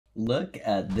Look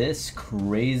at this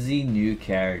crazy new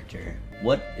character.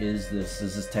 What is this?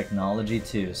 This is technology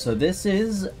too. So this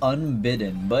is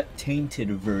Unbidden, but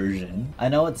Tainted version. I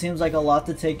know it seems like a lot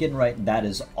to take in right. That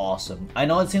is awesome. I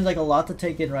know it seems like a lot to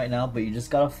take in right now, but you just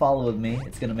gotta follow with me.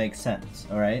 It's gonna make sense,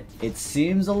 alright? It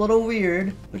seems a little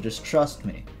weird, but just trust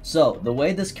me. So the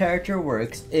way this character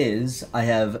works is I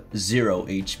have 0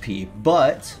 HP,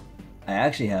 but I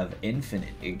actually have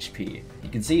infinite HP. You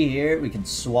can see here, we can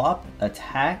swap,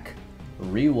 attack,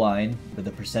 rewind with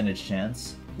a percentage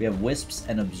chance. We have Wisps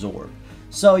and Absorb.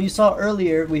 So you saw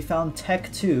earlier, we found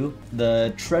Tech 2,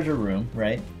 the treasure room,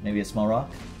 right? Maybe a small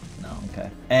rock? No, okay.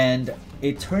 And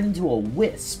it turned into a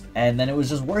Wisp, and then it was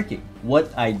just working.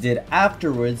 What I did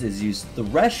afterwards is use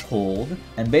Threshold,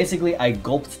 and basically I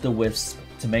gulped the Wisp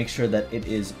to make sure that it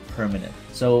is permanent.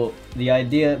 So the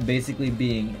idea basically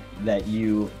being that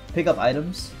you pick up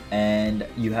items and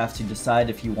you have to decide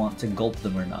if you want to gulp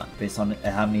them or not based on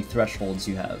how many thresholds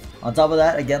you have. On top of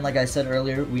that, again, like I said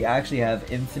earlier, we actually have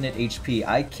infinite HP.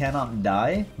 I cannot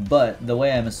die, but the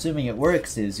way I'm assuming it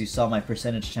works is you saw my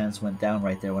percentage chance went down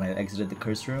right there when I exited the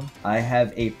curse room. I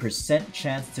have a %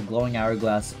 chance to glowing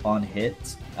hourglass on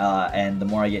hit, and the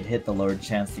more I get hit, the lower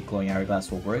chance the glowing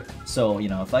hourglass will work. So, you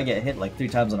know, if I get hit like 3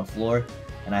 times on a floor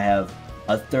and I have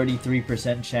a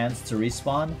 33% chance to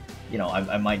respawn, you know,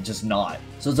 I might just not.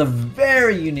 So it's a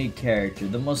very unique character,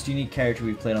 the most unique character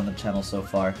we've played on the channel so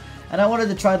far. And I wanted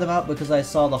to try them out because I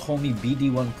saw the homie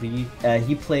BD1P,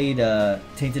 he played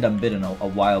Tainted Unbidden a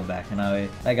while back, and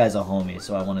that guy's a homie,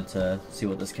 so I wanted to see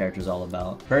what this character's all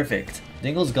about. Perfect.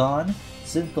 Dingle's gone,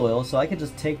 Synth Oil, so I can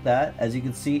just take that. As you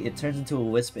can see, it turns into a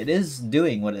Wisp. It is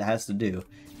doing what it has to do.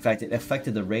 In fact, it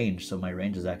affected the range, so my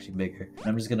range is actually bigger. And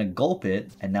I'm just gonna gulp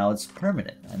it, and now it's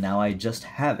permanent. And now I just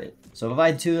have it. So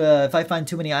if I find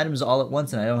too many items all at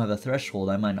once and I don't have a threshold,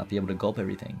 I might not be able to gulp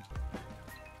everything.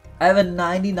 I have a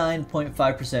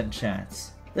 99.5%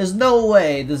 chance. There's no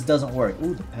way this doesn't work.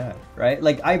 Ooh, the pack, right?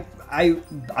 Like,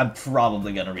 I'm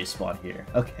probably gonna respawn here.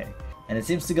 Okay. And it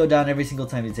seems to go down every single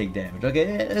time you take damage. Okay,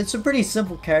 it's a pretty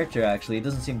simple character, actually. It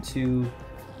doesn't seem too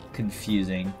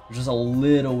confusing. It's just a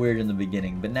little weird in the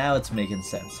beginning, but now it's making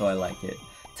sense, so I like it.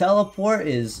 Teleport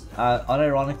is,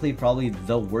 unironically, probably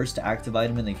the worst active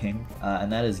item in the game,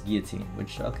 and that is Guillotine,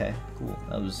 which, okay, cool.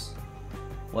 That was...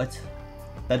 What?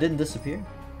 That didn't disappear?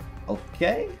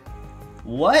 Okay?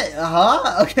 What?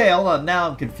 Huh? Okay, hold on, now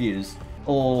I'm confused.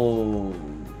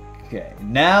 Okay,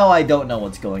 now I don't know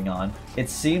what's going on. It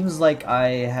seems like I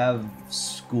have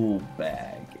School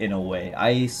Bag. In a way,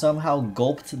 I somehow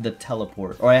gulped the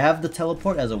teleport, or I have the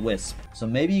teleport as a Wisp. So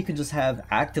maybe you can just have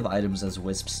active items as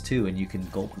Wisps too, and you can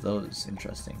gulp those.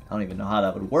 Interesting. I don't even know how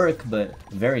that would work, but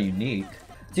very unique.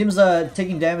 Seems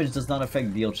taking damage does not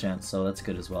affect deal chance, so that's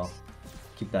good as well.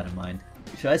 Keep that in mind.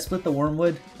 Should I split the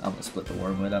Wormwood? I'm gonna split the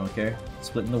Wormwood, I don't care.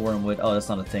 Splitting the Wormwood. Oh, that's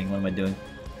not a thing. What am I doing?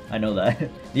 I know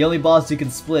that. The only boss you can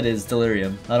split is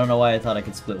Delirium. I don't know why I thought I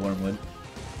could split Wormwood.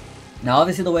 Now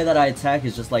obviously the way that I attack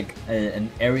is just like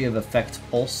an area of effect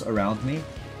pulse around me,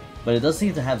 but it does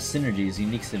seem to have synergies,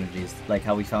 unique synergies, like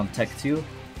how we found Tech 2,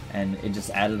 and it just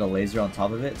added a laser on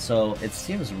top of it, so it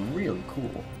seems really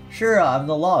cool. Sure, I'm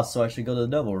the lost, so I should go to the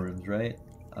devil rooms, right?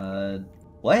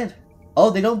 What? Oh,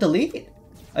 they don't delete?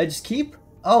 I just keep?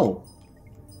 Oh.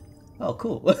 Oh,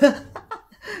 cool.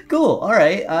 Cool,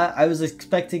 alright. I was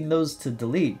expecting those to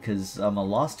delete because I'm a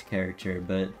lost character,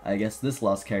 but I guess this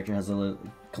lost character has a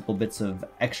couple bits of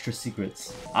extra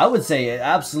secrets. I would say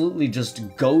absolutely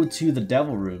just go to the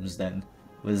devil rooms then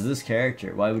with this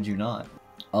character. Why would you not?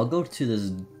 I'll go to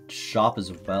this shop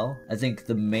as well. I think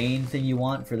the main thing you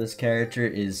want for this character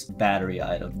is battery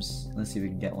items. Let's see if we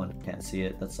can get one. Can't see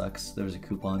it. That sucks. There was a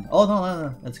coupon. Oh,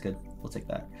 no. That's good. We'll take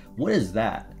that. What is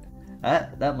that?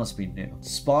 That must be new.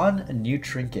 Spawn a new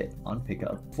trinket on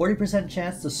pickup. 40%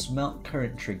 chance to smelt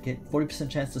current trinket. 40%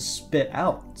 chance to spit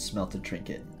out smelted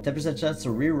trinket. 10% chance to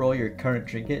reroll your current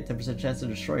trinket. 10% chance to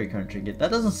destroy your current trinket.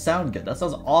 That doesn't sound good. That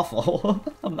sounds awful.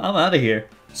 I'm out of here.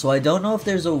 So I don't know if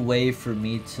there's a way for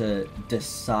me to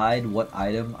decide what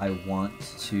item I want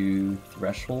to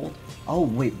threshold. Oh,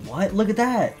 wait, what? Look at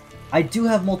that. I do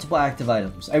have multiple active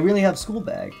items. I really have School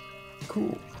Bag.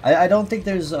 Cool. I don't think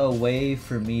there's a way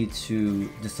for me to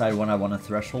decide when I want a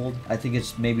threshold. I think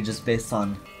it's maybe just based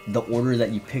on the order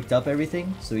that you picked up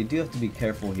everything. So you do have to be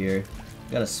careful here.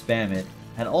 You gotta spam it.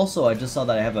 And also, I just saw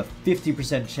that I have a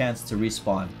 50% chance to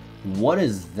respawn. What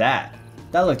is that?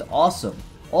 That looked awesome.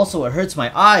 Also, it hurts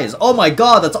my eyes. Oh my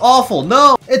god, that's awful.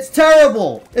 No! It's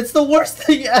terrible! It's the worst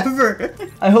thing ever!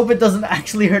 I hope it doesn't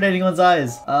actually hurt anyone's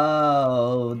eyes.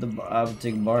 Oh, the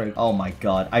optic mark. Oh my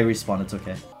god, I respawned. It's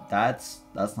okay. That's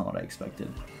not what I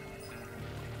expected.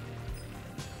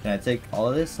 Can I take all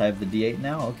of this? I have the D8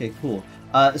 now? Okay, cool.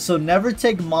 So never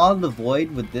take Maw of the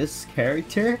Void with this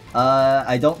character.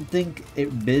 I don't think it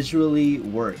visually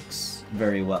works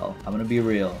very well. I'm gonna be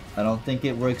real. I don't think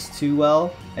it works too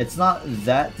well. It's not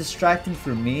that distracting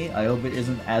for me. I hope it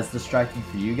isn't as distracting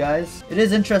for you guys. It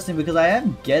is interesting because I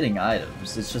am getting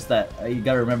items. It's just that you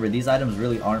gotta remember, these items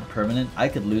really aren't permanent. I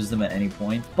could lose them at any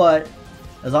point, but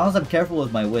as long as I'm careful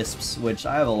with my Wisps, which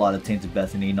I have a lot of Tainted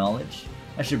Bethany knowledge,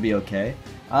 I should be okay.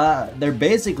 They're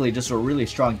basically just a really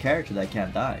strong character that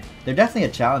can't die. They're definitely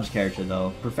a challenge character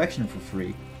though. Perfection for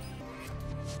free.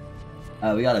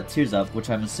 We got a Tears Up,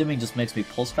 which I'm assuming just makes me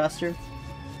pulse faster.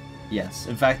 Yes,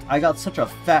 in fact, I got such a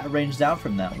fat range down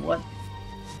from that. What?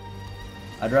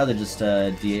 I'd rather just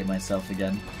D8 myself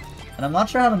again. And I'm not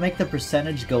sure how to make the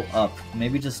percentage go up.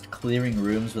 Maybe just clearing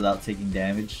rooms without taking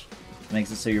damage makes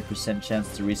it so your percent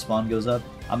chance to respawn goes up.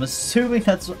 I'm assuming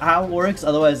that's how it works,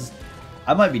 otherwise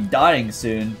I might be dying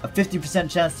soon. A 50%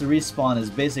 chance to respawn is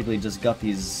basically just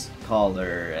Guppy's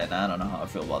collar, and I don't know how I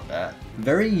feel about that.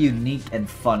 Very unique and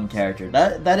fun character.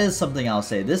 That is something I'll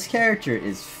say. This character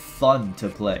is fun to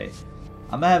play.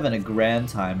 I'm having a grand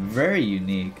time. Very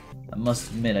unique. I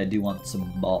must admit, I do want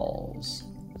some balls.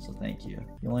 So thank you.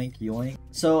 Yoink, yoink.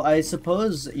 So I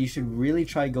suppose you should really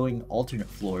try going alternate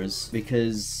floors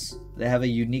because they have a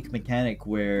unique mechanic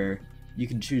where you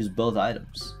can choose both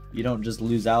items. You don't just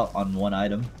lose out on one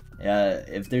item.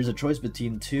 If there's a choice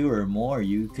between 2 or more,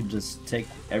 you could just take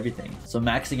everything. So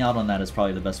maxing out on that is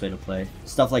probably the best way to play.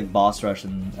 Stuff like boss rush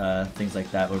and things like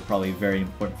that were probably very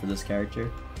important for this character.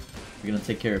 We're gonna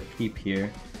take care of Peep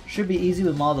here. Should be easy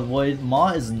with Maw of the Void.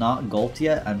 Maw is not gulped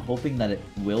yet. I'm hoping that it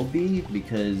will be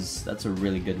because that's a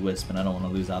really good Wisp and I don't want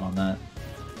to lose out on that.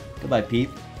 Goodbye,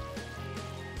 Peep.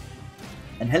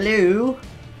 And hello!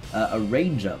 A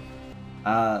range up.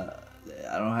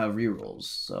 I don't have rerolls,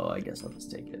 so I guess I'll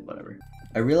just take it, whatever.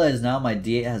 I realize now my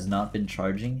D8 has not been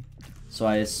charging, so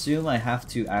I assume I have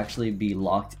to actually be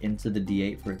locked into the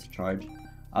D8 for it to charge.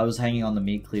 I was hanging on the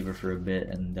meat cleaver for a bit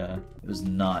and it was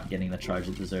not getting the charge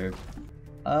it deserved.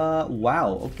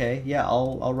 Wow, okay, yeah,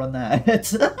 I'll run that.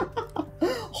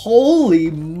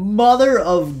 Holy mother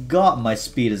of God, my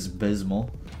speed is abysmal.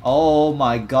 Oh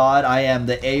my god, I am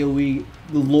the AoE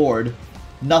lord.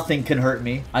 Nothing can hurt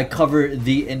me. I cover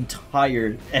the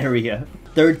entire area.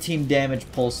 13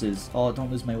 damage pulses. Oh,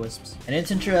 don't lose my Wisps. An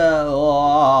instant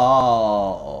oh,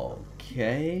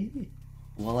 okay.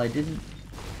 Well, I didn't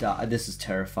die. This is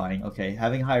terrifying. Okay,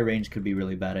 having high range could be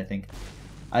really bad, I think.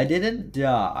 I didn't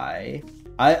die.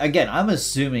 Again, I'm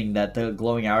assuming that the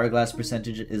glowing hourglass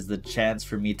percentage is the chance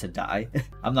for me to die.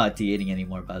 I'm not D8ing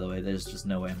anymore, by the way. There's just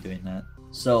no way I'm doing that.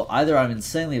 So either I'm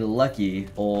insanely lucky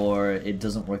or it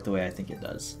doesn't work the way I think it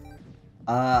does.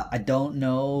 I don't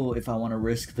know if I want to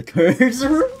risk the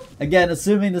cursor. Again,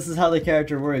 assuming this is how the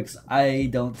character works, I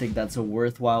don't think that's a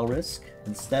worthwhile risk.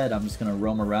 Instead, I'm just going to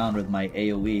roam around with my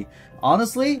AoE.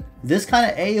 Honestly, this kind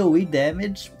of AoE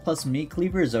damage plus meat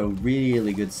cleaver is a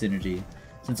really good synergy.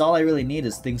 Since all I really need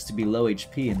is things to be low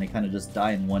HP and they kind of just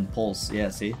die in one pulse. Yeah,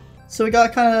 see? So we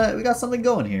got something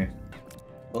going here.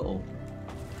 Uh-oh.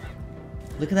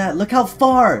 Look at that. Look how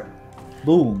far.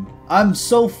 Boom. I'm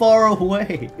so far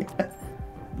away.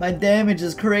 My damage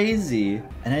is crazy.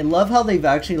 And I love how they've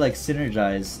actually like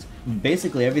synergized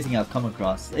basically everything I've come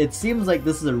across. It seems like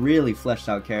this is a really fleshed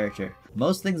out character.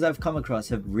 Most things I've come across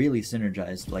have really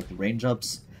synergized, like the range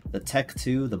ups, the tech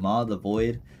too, the Maw of the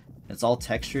Void. It's all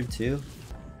textured too.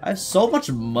 I have so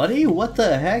much money? What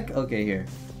the heck? Okay, here.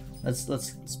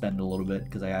 Let's spend a little bit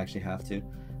because I actually have to.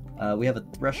 We have a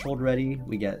threshold ready,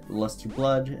 we get Luster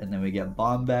Blood, and then we get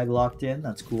Bomb Bag locked in.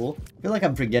 That's cool. I feel like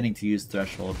I'm forgetting to use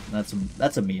threshold.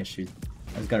 That's a me issue.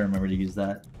 I just gotta remember to use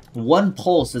that. One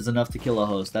pulse is enough to kill a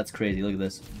host. That's crazy. Look at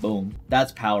this. Boom.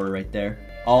 That's power right there.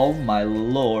 Oh my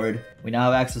lord. We now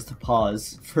have access to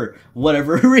pause for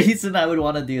whatever reason I would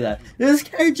want to do that. This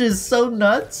character is so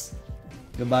nuts.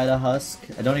 Goodbye to Husk.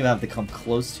 I don't even have to come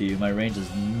close to you. My range is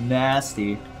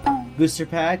nasty. Booster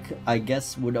pack, I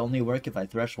guess, would only work if I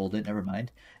threshold it. Never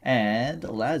mind. And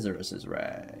Lazarus's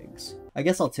rags. I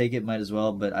guess I'll take it. Might as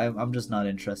well, but I'm just not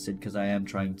interested because I am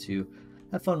trying to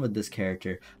have fun with this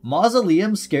character.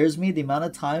 Mausoleum scares me. The amount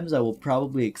of times I will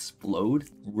probably explode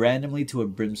randomly to a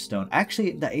Brimstone.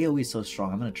 Actually, the AoE is so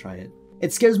strong. I'm gonna try it.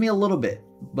 It scares me a little bit,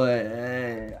 but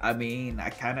I mean, I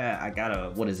got a,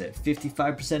 what is it,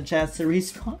 55% chance to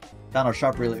respawn? Found our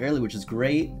shop really early, which is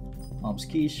great. Mom's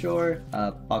Key, sure.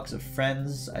 Box of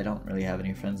friends. I don't really have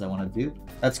any friends I want to do.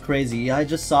 That's crazy. I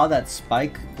just saw that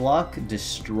spike block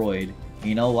destroyed.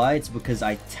 You know why? It's because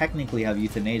I technically have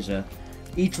euthanasia.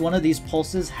 Each one of these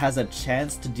pulses has a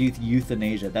chance to do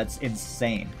euthanasia. That's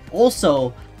insane.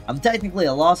 Also, I'm technically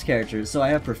a lost character, so I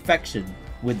have perfection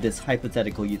with this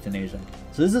hypothetical euthanasia.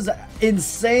 So this is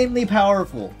insanely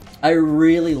powerful. I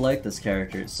really like this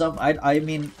character. I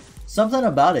mean, something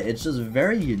about it, it's just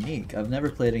very unique. I've never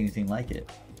played anything like it.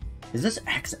 Is this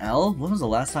XL? When was the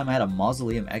last time I had a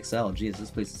Mausoleum XL? Jeez, this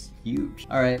place is huge.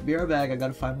 Alright, be right back. I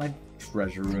gotta find my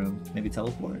treasure room. Maybe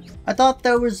teleport? I thought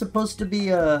there was supposed to be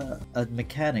a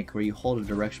mechanic where you hold a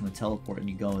direction with teleport and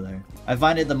you go there. I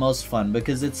find it the most fun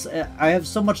because I have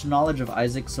so much knowledge of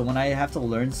Isaac, so when I have to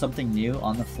learn something new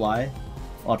on the fly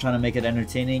while trying to make it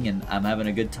entertaining and I'm having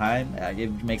a good time, it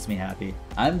makes me happy.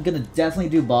 I'm gonna definitely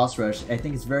do boss rush. I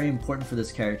think it's very important for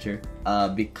this character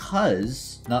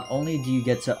because not only do you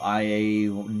get to I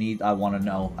want to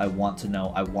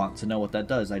know what that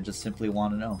does. I just simply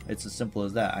want to know. It's as simple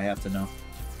as that. I have to know.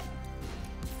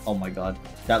 Oh my god,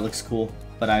 that looks cool,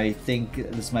 but I think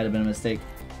this might have been a mistake.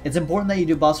 It's important that you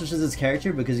do boss rushes as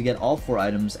character because you get all 4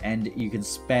 items and you can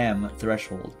spam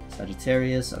threshold.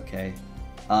 Sagittarius, okay.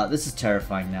 This is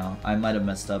terrifying now. I might have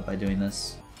messed up by doing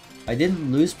this. I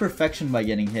didn't lose perfection by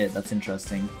getting hit. That's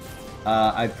interesting.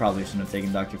 I probably shouldn't have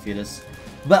taken Dr. Fetus.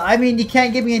 But I mean, you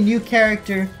can't give me a new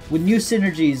character with new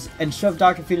synergies and shove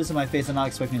Dr. Fetus in my face and not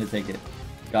expect me to take it.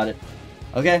 Got it.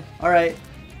 Okay, alright.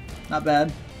 Not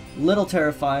bad. Little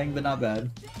terrifying, but not bad.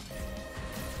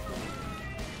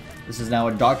 This is now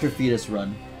a Dr. Fetus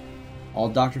run. All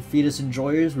Dr. Fetus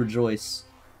enjoyers rejoice.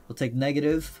 We'll take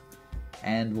negative.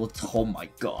 And we'll oh my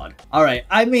god. Alright,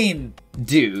 I mean,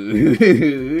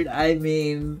 dude, I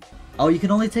mean... Oh, you can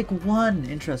only take 1.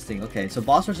 Interesting. Okay, so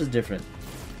boss rush is different.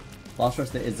 Boss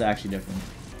rush is actually different.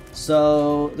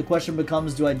 So, the question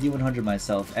becomes, do I D100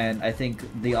 myself? And I think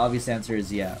the obvious answer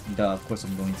is yeah. Duh, of course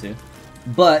I'm going to.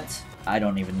 But, I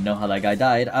don't even know how that guy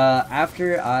died.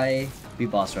 After I beat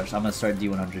boss rush, I'm gonna start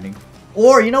D100ing.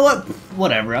 Or, you know what?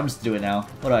 Whatever, I'm just doing it now.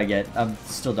 What do I get? I'm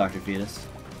still Dr. Fetus.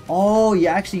 Oh, you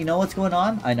actually know what's going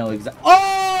on? I know exactly.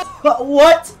 Oh!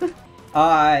 What?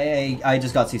 I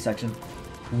just got C-section.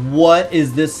 What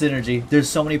is this synergy? There's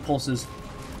so many pulses.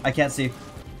 I can't see.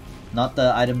 Not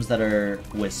the items that are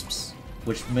wisps,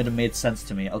 which would have made sense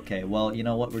to me. Okay, well, you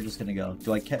know what? We're just gonna go.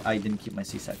 I didn't keep my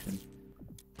C-section.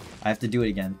 I have to do it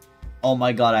again. Oh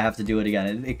my god, I have to do it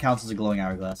again. It counts as a glowing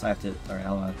hourglass. I have to... Alright,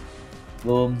 hold on.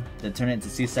 Boom. Then turn it into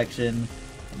C-section.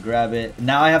 Grab it.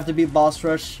 Now I have to beat boss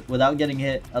rush without getting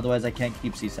hit, otherwise I can't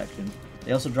keep C-section.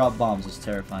 They also drop bombs, it's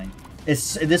terrifying.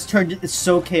 This turn is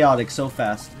so chaotic, so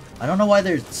fast. I don't know why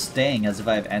they're staying as if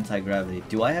I have anti-gravity.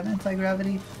 Do I have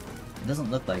anti-gravity? It doesn't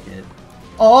look like it.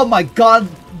 Oh my god!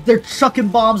 They're chucking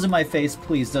bombs in my face!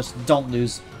 Please, just don't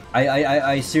lose.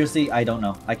 I seriously, I don't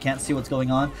know. I can't see what's going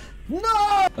on.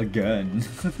 No! Again.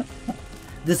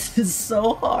 This is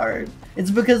so hard.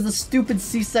 It's because the stupid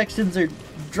C-sections are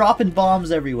dropping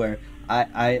bombs everywhere.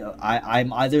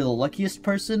 I'm either the luckiest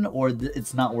person or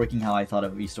it's not working how I thought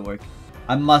it used to work.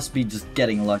 I must be just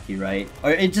getting lucky, right?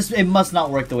 Or it must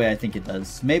not work the way I think it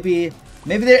does. Maybe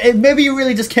you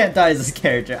really just can't die as this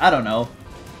character. I don't know.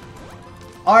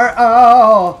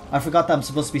 Oh, I forgot that I'm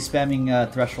supposed to be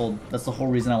spamming threshold. That's the whole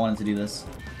reason I wanted to do this.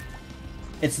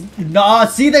 It's nah.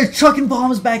 See, they're chucking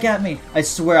bombs back at me. I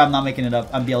swear I'm not making it up.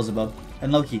 I'm Beelzebub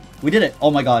and Loki. We did it.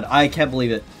 Oh my god, I can't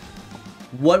believe it.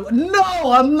 What? No,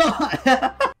 I'm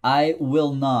not. I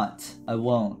will not. I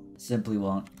won't. Simply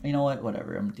won't. You know what?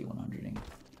 Whatever. I'm D100ing.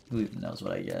 Who even knows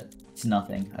what I get? It's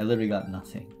nothing. I literally got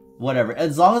nothing. Whatever.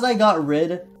 As long as I got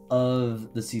rid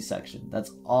of the C-section,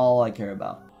 that's all I care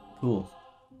about. Cool.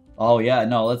 Oh yeah,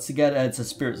 no. Let's get. It's a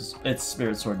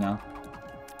spirit sword now.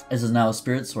 This is now a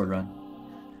spirit sword run.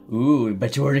 Ooh, I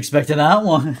bet you weren't expecting that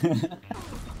one.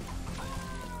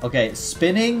 Okay,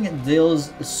 spinning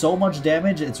deals so much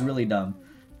damage, it's really dumb.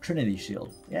 Trinity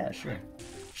Shield. Yeah, sure.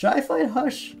 Should I fight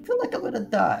Hush? I feel like I'm gonna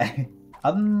die.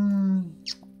 I'm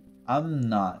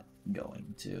not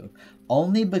going to.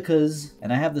 Only because,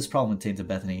 and I have this problem with Tainted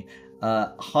Bethany,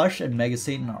 Hush and Mega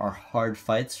Satan are hard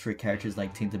fights for characters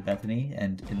like Tainted Bethany,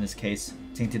 and in this case,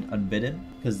 Tainted Unbidden,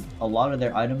 because a lot of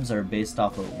their items are based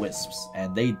off of wisps,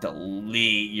 and they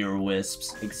delete your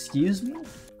wisps. Excuse me?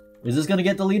 Is this gonna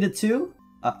get deleted too?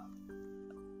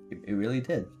 It really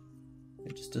did.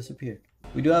 It just disappeared.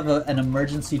 We do have an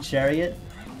emergency chariot,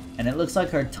 and it looks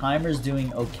like our timer's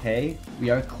doing okay. We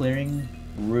are clearing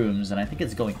rooms, and I think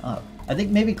it's going up. I think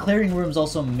maybe clearing rooms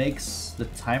also makes the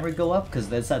timer go up,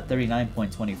 because it's at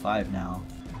 39.25 now.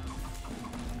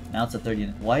 Now it's at 30.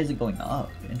 Why is it going up?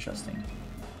 Interesting.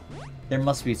 There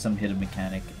must be some hidden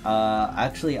mechanic.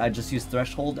 Actually, I just used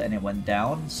threshold and it went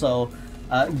down, so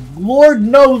Lord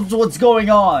knows what's going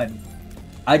on!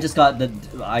 I just got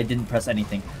I didn't press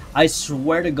anything. I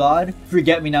swear to God,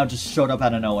 Forget Me Now just showed up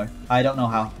out of nowhere. I don't know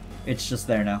how. It's just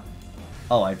there now.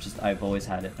 Oh, I've always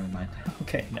had it. Never mind.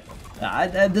 Okay, no.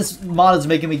 This mod is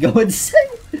making me go insane.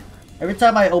 Every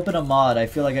time I open a mod, I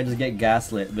feel like I just get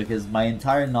gaslit because my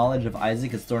entire knowledge of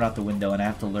Isaac is thrown out the window and I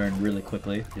have to learn really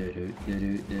quickly.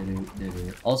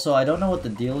 Also, I don't know what the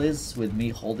deal is with me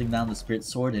holding down the Spirit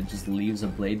Sword and it just leaves a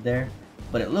blade there,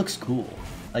 but it looks cool.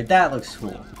 Like, that looks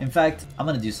cool. In fact, I'm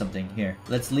gonna do something here.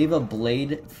 Let's leave a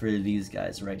blade for these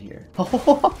guys right here.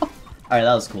 Alright,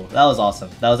 that was cool. That was awesome.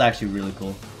 That was actually really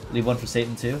cool. Leave one for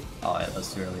Satan too? Oh yeah,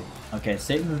 that's too early. Okay,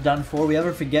 Satan's done for. We have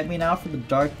a Forget Me Now for the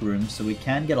Dark Room, so we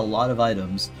can get a lot of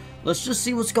items. Let's just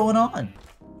see what's going on.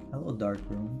 Hello, Dark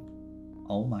Room.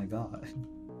 Oh my god.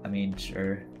 I mean,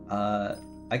 sure. I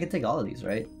can take all of these,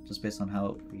 right? Just based on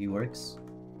how he works?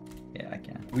 Yeah, I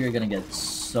can. We are gonna get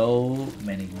so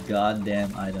many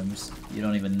goddamn items. You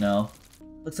don't even know.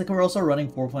 Looks like we're also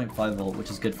running 4.5 volt, which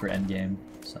is good for endgame.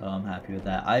 So I'm happy with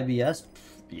that. IBS?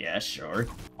 Yeah, sure.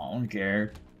 I don't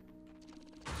care.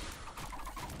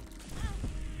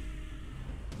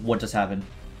 What just happened?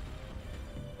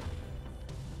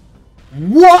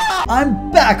 What?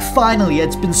 I'm back finally!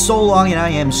 It's been so long and I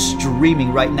am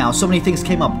streaming right now. So many things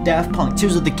came up. Daft Punk,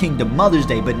 Tears of the Kingdom, Mother's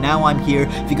Day, but now I'm here.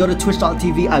 If you go to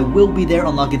twitch.tv, I will be there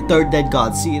unlocking 3rd Dead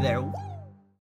God. See you there.